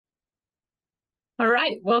All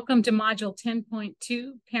right, welcome to Module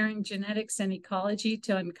 10.2, Pairing Genetics and Ecology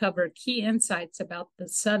to uncover key insights about the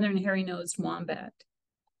Southern Hairy-nosed Wombat.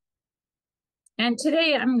 And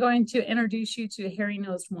today I'm going to introduce you to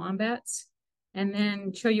hairy-nosed wombats and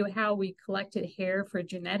then show you how we collected hair for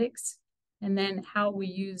genetics and then how we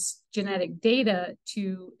use genetic data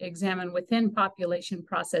to examine within population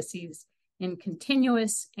processes in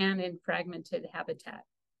continuous and in fragmented habitat.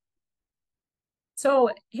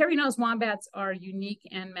 So hairy-nosed wombats are unique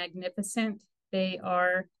and magnificent. They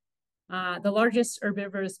are the largest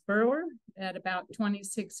herbivorous burrower at about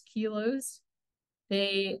 26 kilos.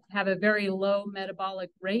 They have a very low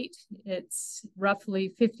metabolic rate. It's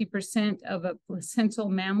roughly 50% of a placental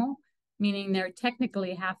mammal, meaning they're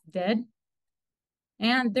technically half dead.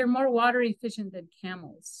 And they're more water efficient than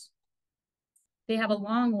camels. They have a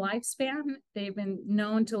long lifespan. They've been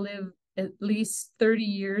known to live at least 30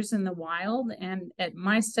 years in the wild. And at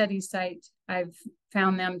my study site, I've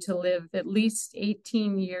found them to live at least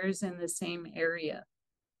 18 years in the same area.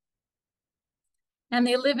 And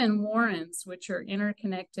they live in warrens, which are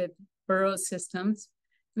interconnected burrow systems.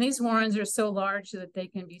 And these warrens are so large that they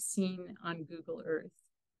can be seen on Google Earth.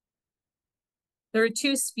 There are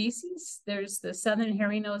two species. There's the Southern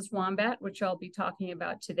Hairy-nosed Wombat, which I'll be talking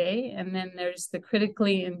about today. And then there's the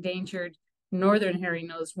critically endangered Northern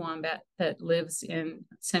Hairy-nosed Wombat that lives in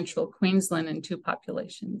central Queensland in two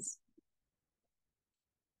populations.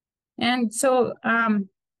 And so to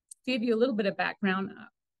give you a little bit of background,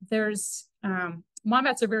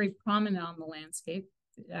 wombats are very prominent on the landscape.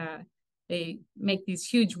 They make these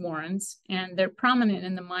huge warrens, and they're prominent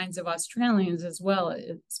in the minds of Australians as well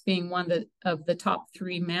as being one of the top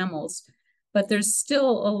 3 mammals. But there's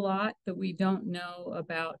still a lot that we don't know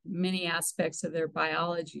about many aspects of their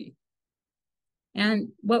biology. And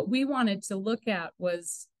what we wanted to look at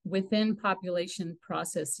was within population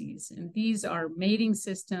processes. And these are mating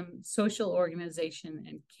system, social organization,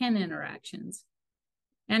 and kin interactions.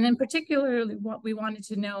 And in particular, what we wanted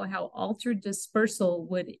to know how altered dispersal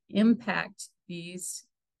would impact these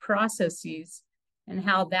processes and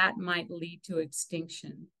how that might lead to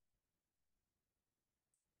extinction.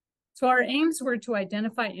 So our aims were to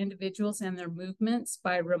identify individuals and their movements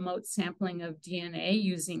by remote sampling of DNA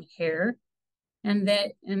using hair, and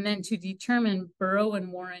then to determine burrow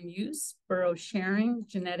and warren use, burrow sharing,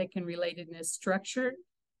 genetic and relatedness structure,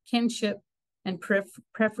 kinship, and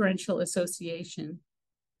preferential association,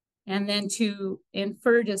 and then to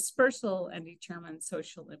infer dispersal and determine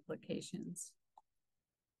social implications.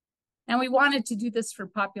 And we wanted to do this for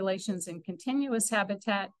populations in continuous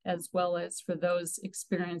habitat as well as for those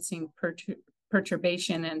experiencing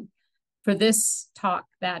perturbation. And for this talk,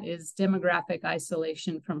 that is demographic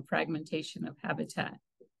isolation from fragmentation of habitat.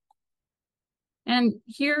 And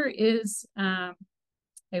here is a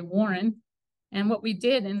warren. And what we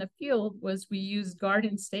did in the field was we used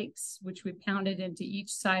garden stakes, which we pounded into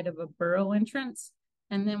each side of a burrow entrance.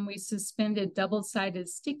 And then we suspended double-sided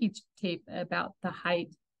sticky tape at about the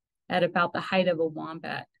height of a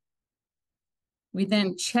wombat. We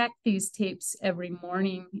then checked these tapes every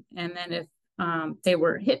morning. And then if they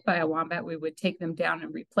were hit by a wombat, we would take them down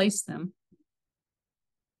and replace them.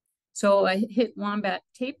 So a hit wombat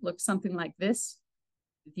tape looks something like this.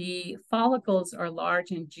 The follicles are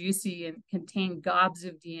large and juicy and contain gobs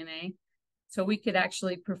of DNA. So we could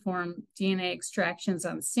actually perform DNA extractions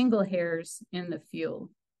on single hairs in the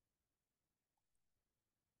field.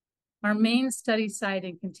 Our main study site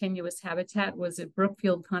in continuous habitat was at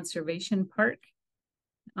Brookfield Conservation Park.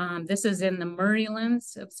 This is in the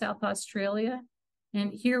Murraylands of South Australia.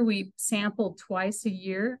 And here we sampled twice a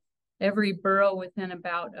year, every burrow within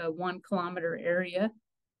about a 1 kilometer area.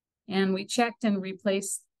 And we checked and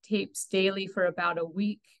replaced tapes daily for about a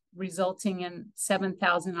week, resulting in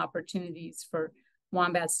 7,000 opportunities for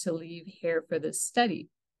wombats to leave hair for this study.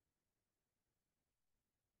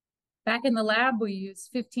 Back in the lab, we used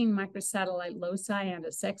 15 microsatellite loci and a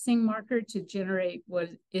sexing marker to generate what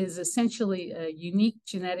is essentially a unique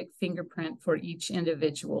genetic fingerprint for each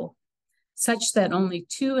individual, such that only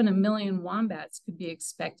 2 in a million wombats could be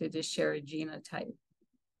expected to share a genotype.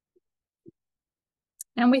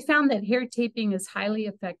 And we found that hair taping is highly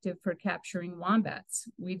effective for capturing wombats.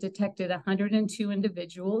 We detected 102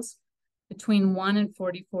 individuals between 1 and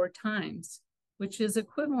 44 times, which is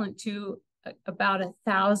equivalent to about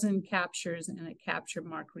 1,000 captures in a capture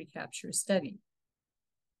mark recapture study.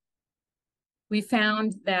 We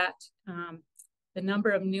found that the number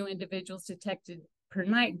of new individuals detected per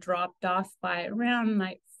night dropped off by around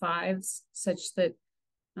night 5s, such that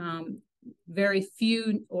very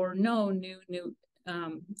few or no new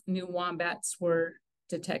wombats were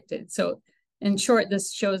detected. So in short,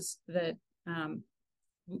 this shows that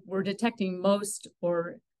we're detecting most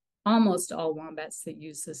or almost all wombats that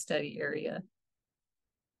use the study area.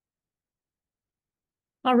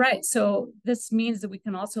 All right, so this means that we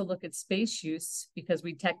can also look at space use because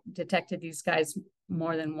we detected these guys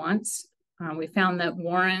more than once. We found that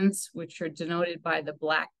warrens, which are denoted by the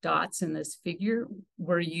black dots in this figure,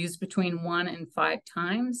 were used between 1 and 5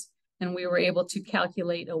 times. And we were able to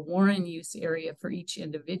calculate a warren use area for each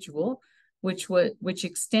individual, which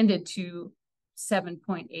extended to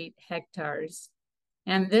 7.8 hectares.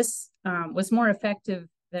 And this was more effective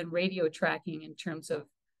than radio tracking in terms of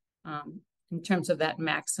that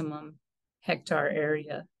maximum hectare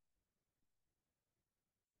area.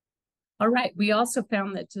 All right, we also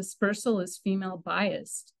found that dispersal is female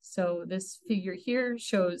biased. So this figure here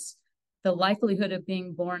shows the likelihood of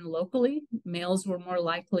being born locally. Males were more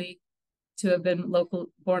likely to have been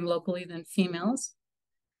born locally than females.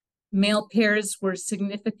 Male pairs were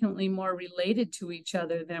significantly more related to each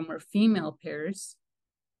other than were female pairs.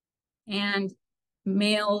 And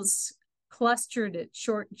males clustered at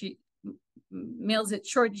short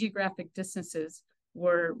geographic distances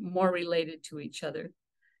were more related to each other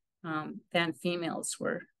than females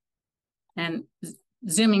were. And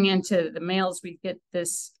zooming into the males, we get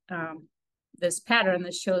this this pattern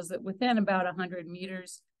that shows that within about 100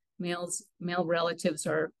 meters, male relatives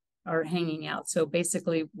are hanging out. So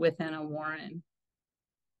basically within a warren.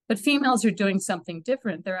 But females are doing something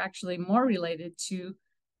different. They're actually more related to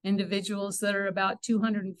individuals that are about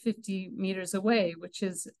 250 meters away, which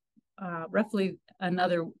is roughly a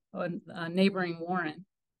neighboring warren.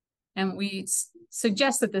 And we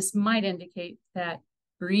suggest that this might indicate that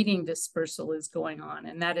breeding dispersal is going on,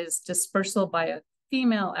 and that is dispersal by a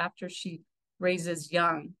female after she raises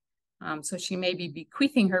young. So she may be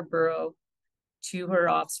bequeathing her burrow to her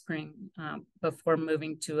offspring before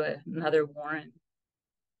moving to another warren.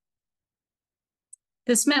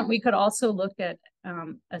 This meant we could also look at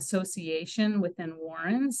association within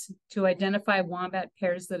warrens to identify wombat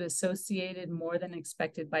pairs that associated more than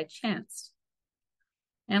expected by chance.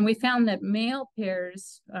 And we found that male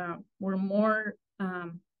pairs were more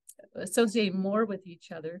associated more with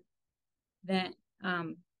each other than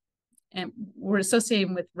and were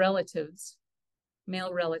associating with relatives,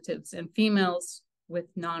 male relatives, and females with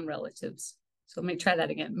non-relatives. So let me try that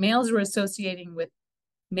again. Males were associating with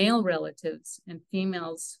male relatives and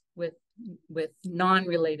females with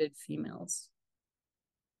non-related females.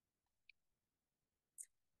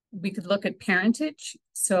 We could look at parentage.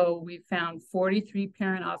 So we found 43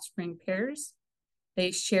 parent-offspring pairs.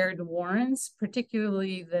 They shared warrens,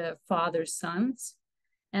 particularly the father-sons.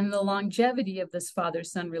 And the longevity of this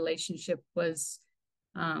father-son relationship was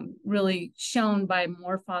really shown by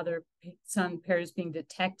more father-son pairs being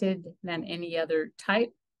detected than any other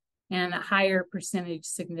type, and a higher percentage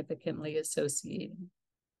significantly associated.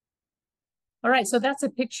 All right, so that's a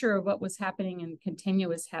picture of what was happening in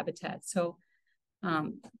continuous habitat. So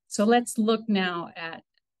let's look now at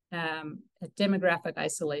demographic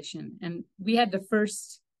isolation. And we had to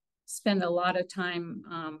first spend a lot of time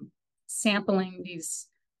sampling these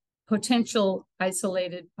potential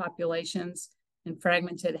isolated populations in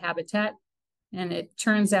fragmented habitat. And it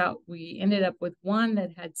turns out we ended up with one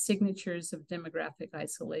that had signatures of demographic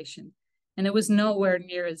isolation. And it was nowhere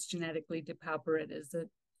near as genetically depauperate as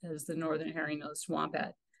the Northern Hairy-nosed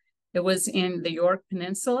Wombat. It was in the York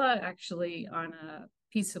Peninsula, actually on a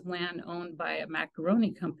piece of land owned by a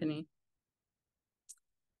macaroni company.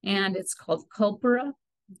 And it's called Culpera.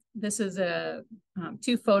 This is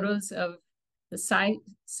two photos of the site.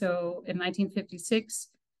 So in 1956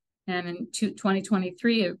 and in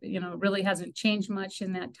 2023, it really hasn't changed much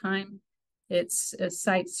in that time. It's a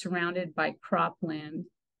site surrounded by cropland.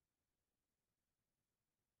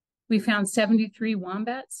 We found 73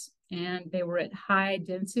 wombats, and they were at high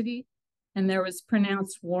density, and there was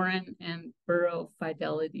pronounced warren and burrow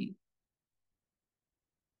fidelity.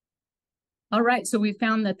 All right, so we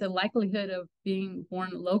found that the likelihood of being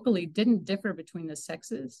born locally didn't differ between the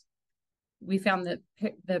sexes. We found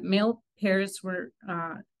that male pairs were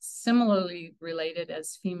similarly related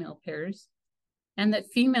as female pairs, and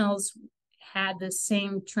that females had the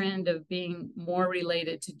same trend of being more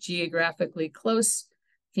related to geographically close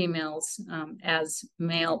females as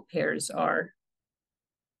male pairs are.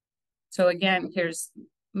 So again,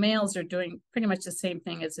 males are doing pretty much the same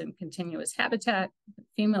thing as in continuous habitat.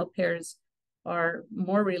 Female pairs are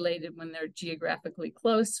more related when they're geographically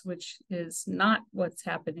close, which is not what's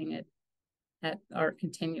happening at our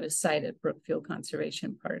continuous site at Brookfield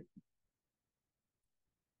Conservation Park.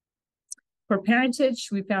 For parentage,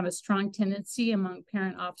 we found a strong tendency among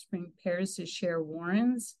parent-offspring pairs to share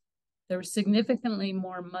warrens. There were significantly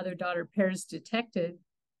more mother-daughter pairs detected,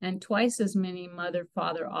 and twice as many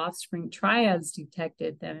mother-father-offspring triads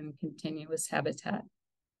detected than in continuous habitat.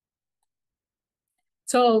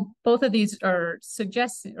 So both of these are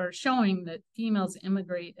suggesting or showing that females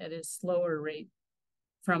immigrate at a slower rate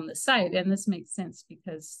from the site. And this makes sense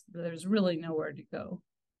because there's really nowhere to go.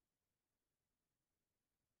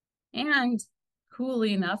 And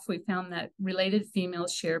coolly enough, we found that related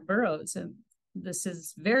females share burrows. And this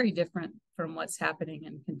is very different from what's happening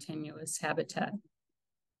in continuous habitat.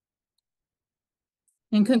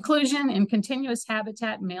 In conclusion, in continuous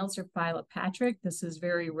habitat, males are philopatric. This is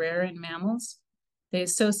very rare in mammals. They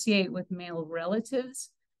associate with male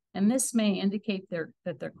relatives, and this may indicate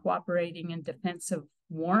that they're cooperating in defense of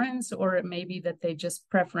warrens, or it may be that they just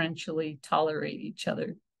preferentially tolerate each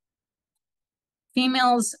other.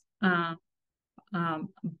 Females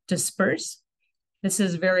disperse. This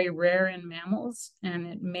is very rare in mammals, and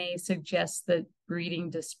it may suggest that breeding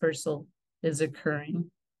dispersal is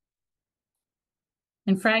occurring.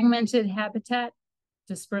 In fragmented habitat,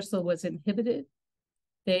 dispersal was inhibited.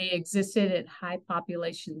 They existed at high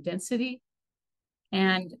population density,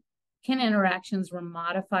 and kin interactions were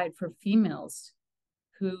modified for females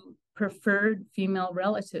who preferred female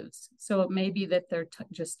relatives. So it may be that they're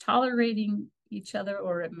just tolerating each other,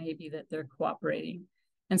 or it may be that they're cooperating.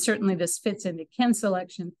 And certainly this fits into kin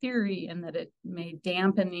selection theory in that it may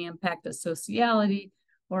dampen the impact of sociality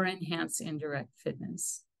or enhance indirect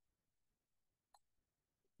fitness.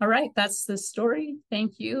 All right, that's the story.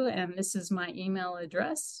 Thank you. And this is my email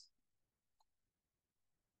address.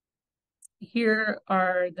 Here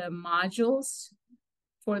are the modules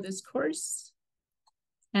for this course.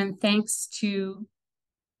 And thanks to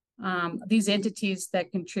these entities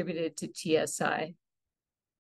that contributed to TSI.